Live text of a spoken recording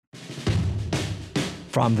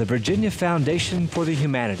From the Virginia Foundation for the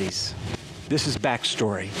Humanities, this is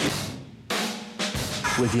Backstory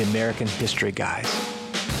with the American History Guys.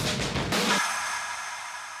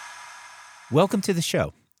 Welcome to the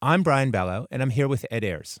show. I'm Brian Ballow, and I'm here with Ed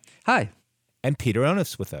Ayers. Hi. And Peter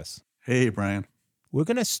Onuf's with us. Hey, Brian. We're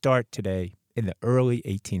going to start today in the early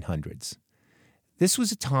 1800s. This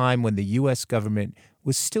was a time when the U.S. government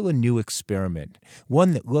was still a new experiment,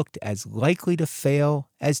 one that looked as likely to fail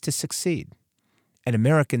as to succeed. And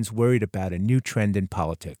Americans worried about a new trend in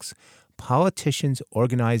politics, politicians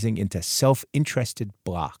organizing into self-interested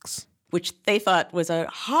blocs. Which they thought was a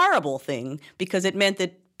horrible thing because it meant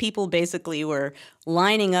that people basically were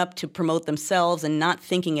lining up to promote themselves and not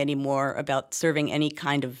thinking anymore about serving any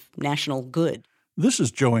kind of national good. This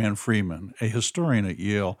is Joanne Freeman, a historian at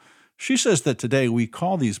Yale. She says that today we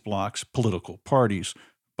call these blocs political parties,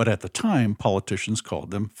 but at the time politicians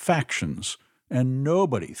called them factions, and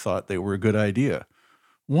nobody thought they were a good idea.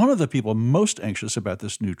 One of the people most anxious about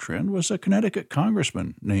this new trend was a Connecticut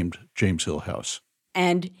congressman named James Hillhouse.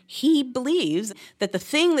 And he believes that the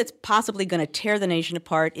thing that's possibly going to tear the nation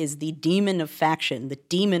apart is the demon of faction, the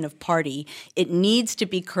demon of party. It needs to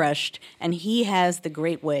be crushed, and he has the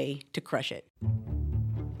great way to crush it.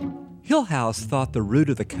 Hillhouse thought the root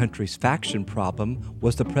of the country's faction problem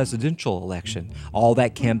was the presidential election. All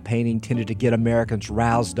that campaigning tended to get Americans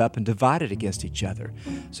roused up and divided against each other.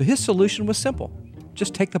 So his solution was simple.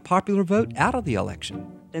 Just take the popular vote out of the election.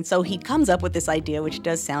 And so he comes up with this idea, which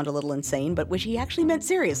does sound a little insane, but which he actually meant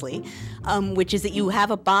seriously, which is that you have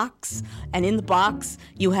a box, and in the box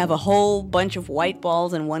you have a whole bunch of white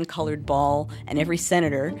balls and one colored ball, and every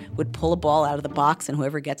senator would pull a ball out of the box, and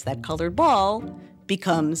whoever gets that colored ball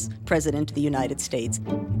becomes President of the United States.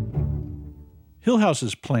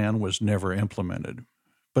 Hillhouse's plan was never implemented,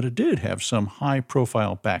 but it did have some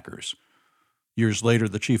high-profile backers. Years later,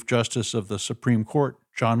 the Chief Justice of the Supreme Court,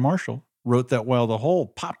 John Marshall, wrote that while the whole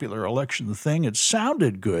popular election thing had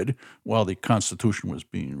sounded good while the Constitution was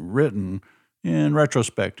being written, in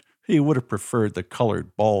retrospect, he would have preferred the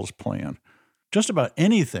colored balls plan. Just about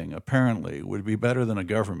anything, apparently, would be better than a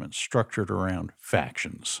government structured around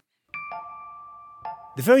factions.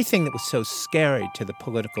 The very thing that was so scary to the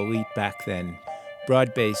political elite back then,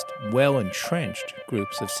 broad-based, well-entrenched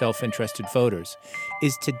groups of self-interested voters,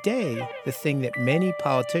 is today the thing that many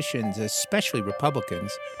politicians, especially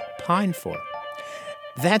Republicans, pine for.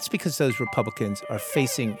 That's because those Republicans are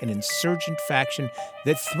facing an insurgent faction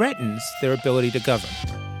that threatens their ability to govern.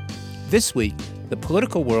 This week, the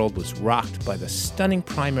political world was rocked by the stunning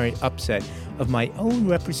primary upset of my own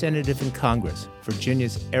representative in Congress,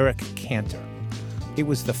 Virginia's Eric Cantor. It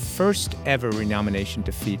was the first ever renomination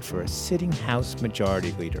defeat for a sitting House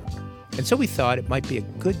Majority Leader. And so we thought it might be a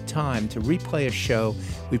good time to replay a show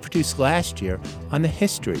we produced last year on the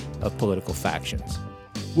history of political factions.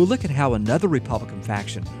 We'll look at how another Republican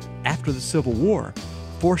faction, after the Civil War,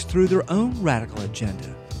 forced through their own radical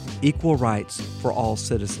agenda, equal rights for all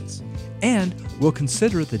citizens. And we'll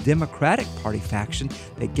consider the Democratic Party faction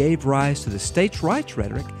that gave rise to the states' rights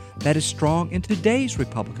rhetoric that is strong in today's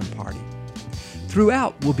Republican Party.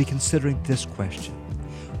 Throughout, we'll be considering this question.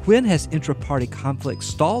 When has intra-party conflict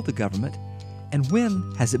stalled the government, and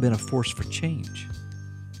when has it been a force for change?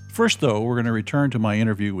 First, though, we're going to return to my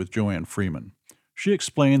interview with Joanne Freeman. She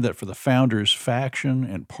explained that for the founders, faction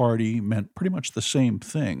and party meant pretty much the same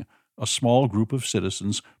thing, a small group of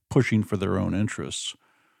citizens pushing for their own interests.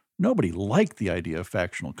 Nobody liked the idea of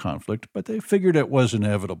factional conflict, but they figured it was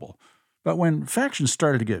inevitable. But when factions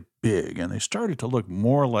started to get big and they started to look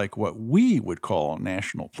more like what we would call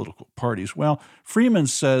national political parties, well, Freeman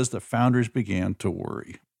says the founders began to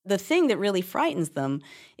worry. The thing that really frightens them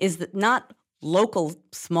is that not local,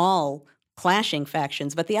 small, clashing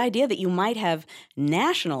factions, but the idea that you might have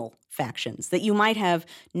national factions, that you might have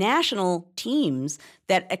national teams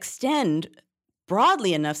that extend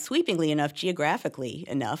broadly enough, sweepingly enough, geographically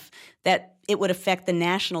enough, that it would affect the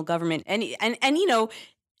national government. And you know,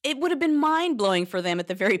 it would have been mind-blowing for them at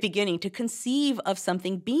the very beginning to conceive of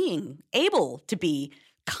something being able to be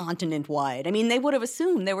continent-wide. I mean, they would have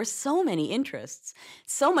assumed there were so many interests,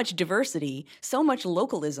 so much diversity, so much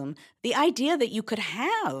localism. The idea that you could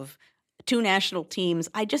have two national teams,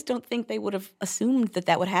 I just don't think they would have assumed that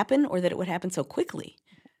that would happen or that it would happen so quickly.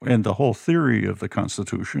 And the whole theory of the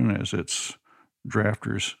Constitution, as its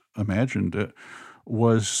drafters imagined it,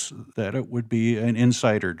 was that it would be an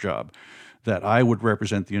insider job, that I would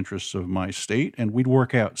represent the interests of my state, and we'd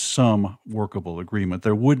work out some workable agreement.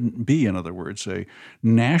 There wouldn't be, in other words, a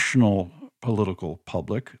national political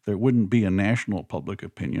public. There wouldn't be a national public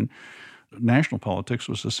opinion. National politics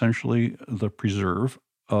was essentially the preserve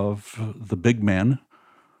of the big men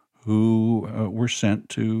who were sent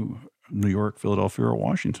to New York, Philadelphia, or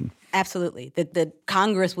Washington. Absolutely. The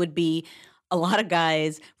Congress would be a lot of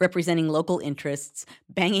guys representing local interests,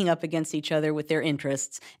 banging up against each other with their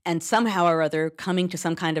interests, and somehow or other coming to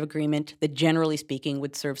some kind of agreement that, generally speaking,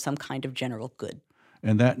 would serve some kind of general good.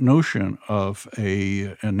 And that notion of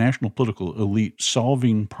a national political elite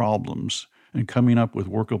solving problems and coming up with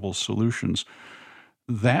workable solutions,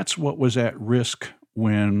 that's what was at risk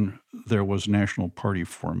when there was national party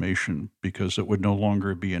formation, because it would no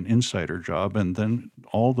longer be an insider job, and then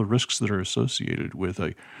all the risks that are associated with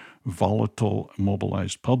a volatile,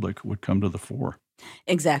 mobilized public would come to the fore.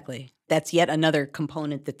 Exactly. That's yet another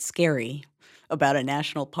component that's scary about a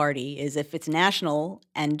national party, is if it's national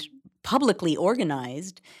and publicly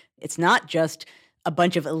organized, it's not just a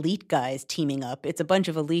bunch of elite guys teaming up. It's a bunch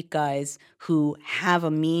of elite guys who have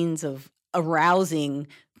a means of arousing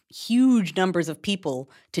huge numbers of people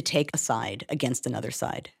to take a side against another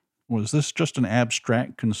side. Was this just an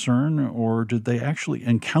abstract concern, or did they actually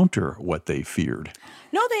encounter what they feared?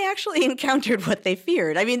 No, they actually encountered what they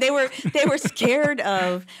feared. I mean, they were scared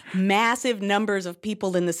of massive numbers of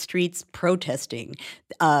people in the streets protesting,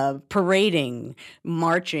 parading,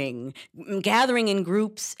 marching, gathering in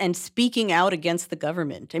groups and speaking out against the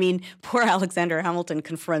government. I mean, poor Alexander Hamilton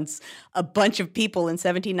confronts a bunch of people in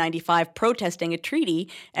 1795 protesting a treaty,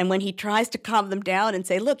 and when he tries to calm them down and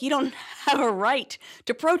say, look, you don't have a right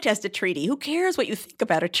to protest a treaty. Who cares what you think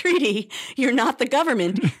about a treaty? You're not the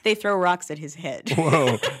government. They throw rocks at his head.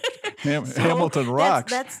 Whoa. Hamilton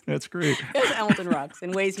rocks. That's great. Hamilton rocks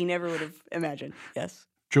in ways he never would have imagined. Yes.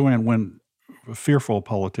 Joanne, when fearful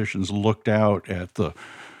politicians looked out at the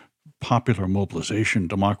popular mobilization,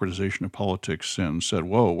 democratization of politics and said,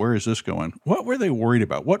 whoa, where is this going? What were they worried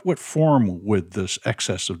about? What form would this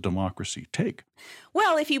excess of democracy take?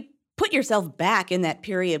 Well, if you put yourself back in that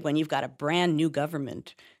period when you've got a brand new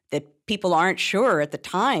government that people aren't sure at the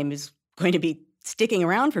time is going to be sticking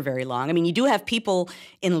around for very long. I mean, you do have people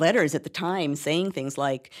in letters at the time saying things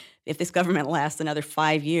like, if this government lasts another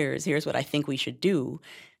 5 years, here's what I think we should do.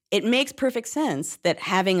 It makes perfect sense that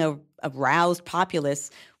having a roused populace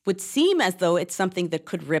would seem as though it's something that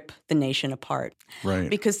could rip the nation apart. Right.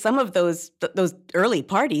 Because some of those early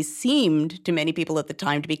parties seemed to many people at the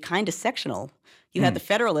time to be kind of sectional. You had the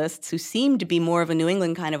Federalists, who seemed to be more of a New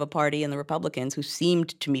England kind of a party, and the Republicans, who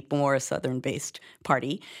seemed to be more a Southern-based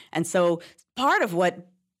party. And so part of what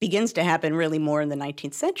begins to happen really more in the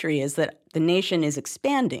 19th century is that the nation is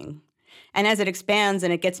expanding. And as it expands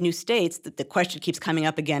and it gets new states, the question keeps coming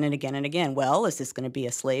up again and again and again. Well, is this going to be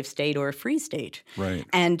a slave state or a free state? Right.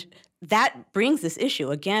 And that brings this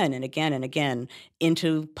issue again and again and again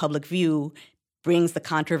into public view, brings the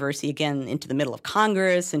controversy again into the middle of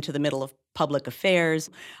Congress, into the middle of public affairs.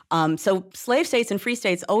 So slave states and free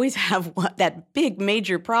states always have that big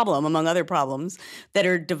major problem, among other problems, that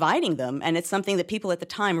are dividing them. And it's something that people at the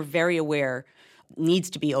time are very aware needs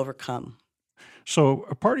to be overcome. So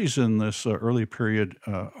parties in this early period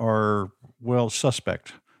are, well,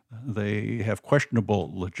 suspect. They have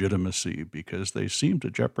questionable legitimacy because they seem to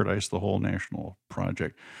jeopardize the whole national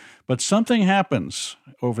project. But something happens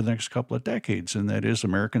over the next couple of decades, and that is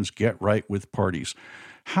Americans get right with parties.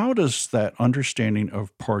 How does that understanding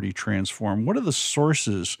of party transform? What are the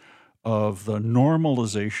sources of the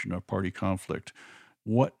normalization of party conflict?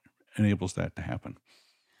 What enables that to happen?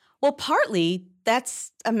 Well, partly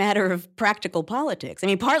that's a matter of practical politics. I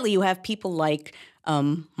mean, partly you have people like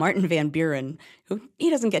Martin Van Buren, who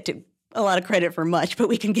he doesn't get a lot of credit for much, but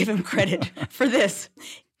we can give him credit for this.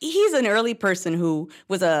 He's an early person who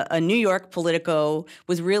was a New York politico,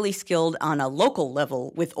 was really skilled on a local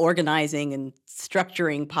level with organizing and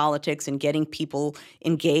structuring politics and getting people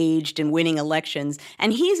engaged and winning elections.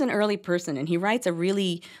 And he's an early person, and he writes a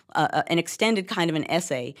really an extended kind of an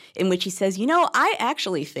essay in which he says, I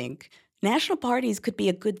actually think national parties could be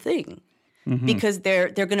a good thing. Mm-hmm. Because they're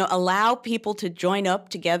going to allow people to join up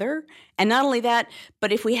together. And not only that,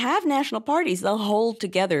 but if we have national parties, they'll hold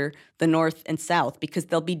together the North and South because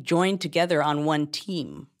they'll be joined together on one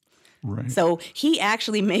team. Right. So he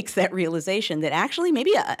actually makes that realization that actually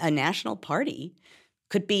maybe a national party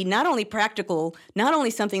could be not only practical, not only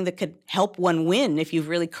something that could help one win if you've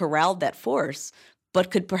really corralled that force, but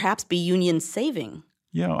could perhaps be union saving.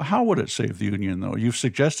 Yeah, how would it save the Union, though? You've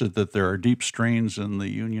suggested that there are deep strains in the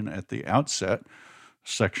Union at the outset,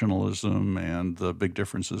 sectionalism and the big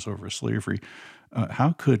differences over slavery.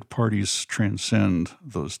 How could parties transcend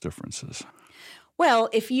those differences? Well,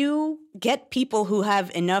 if you get people who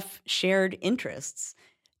have enough shared interests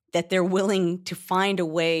that they're willing to find a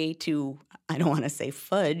way to I don't want to say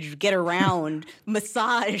fudge, get around,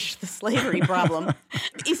 massage the slavery problem.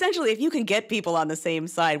 Essentially, if you can get people on the same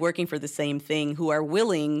side working for the same thing who are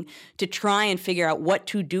willing to try and figure out what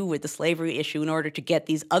to do with the slavery issue in order to get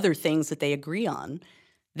these other things that they agree on,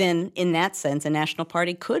 then in that sense, a national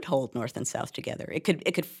party could hold North and South together. It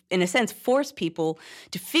could, in a sense, force people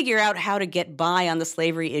to figure out how to get by on the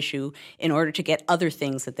slavery issue in order to get other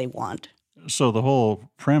things that they want. So the whole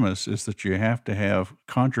premise is that you have to have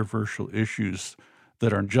controversial issues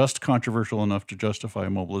that are just controversial enough to justify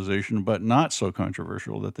mobilization, but not so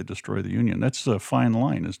controversial that they destroy the Union. That's a fine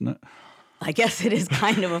line, isn't it? I guess it is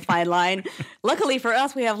kind of a fine line. Luckily for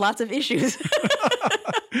us, we have lots of issues.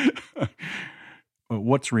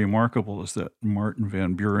 What's remarkable is that Martin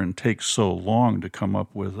Van Buren takes so long to come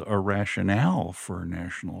up with a rationale for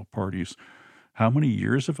national parties. How many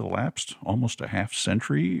years have elapsed? Almost a half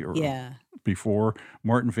century or before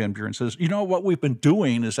Martin Van Buren says, you know, what we've been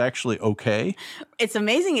doing is actually okay. It's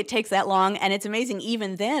amazing it takes that long, and it's amazing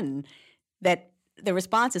even then that the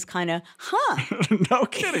response is kind of, No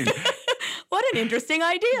kidding. What an interesting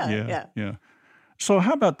idea. Yeah. So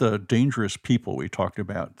how about the dangerous people we talked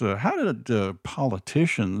about? How did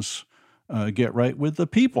politicians get right with the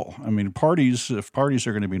people? I mean, if parties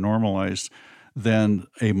are going to be normalized, then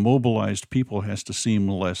a mobilized people has to seem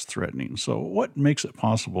less threatening. So what makes it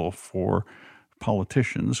possible for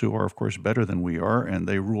politicians, who are, of course, better than we are, and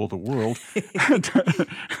they rule the world,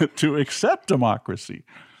 to accept democracy?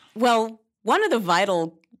 Well, one of the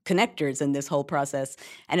vital connectors in this whole process,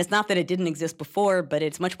 and it's not that it didn't exist before, but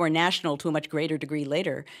it's much more national to a much greater degree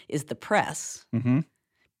later, is the press. Mm-hmm.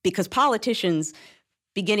 Because politicians,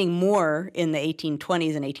 beginning more in the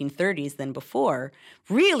 1820s and 1830s than before,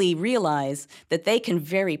 really realize that they can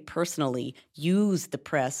very personally use the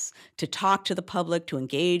press to talk to the public, to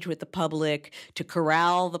engage with the public, to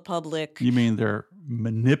corral the public. You mean they're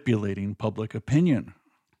manipulating public opinion?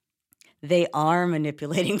 They are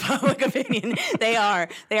manipulating public opinion. They are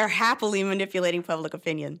happily manipulating public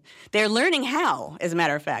opinion. They're learning how, as a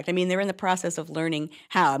matter of fact. I mean, they're in the process of learning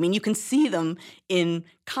how. I mean, you can see them in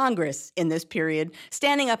Congress in this period,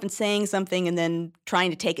 standing up and saying something and then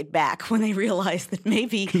trying to take it back when they realize that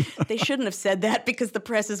maybe they shouldn't have said that because the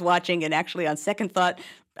press is watching, and actually on second thought,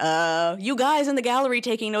 you guys in the gallery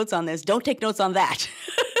taking notes on this, don't take notes on that.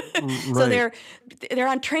 Right. So they're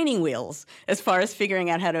on training wheels as far as figuring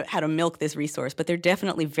out how to milk this resource, but they're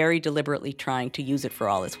definitely very deliberately trying to use it for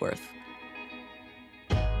all it's worth.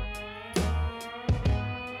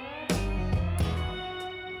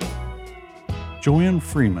 Joanne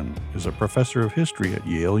Freeman is a professor of history at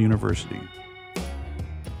Yale University.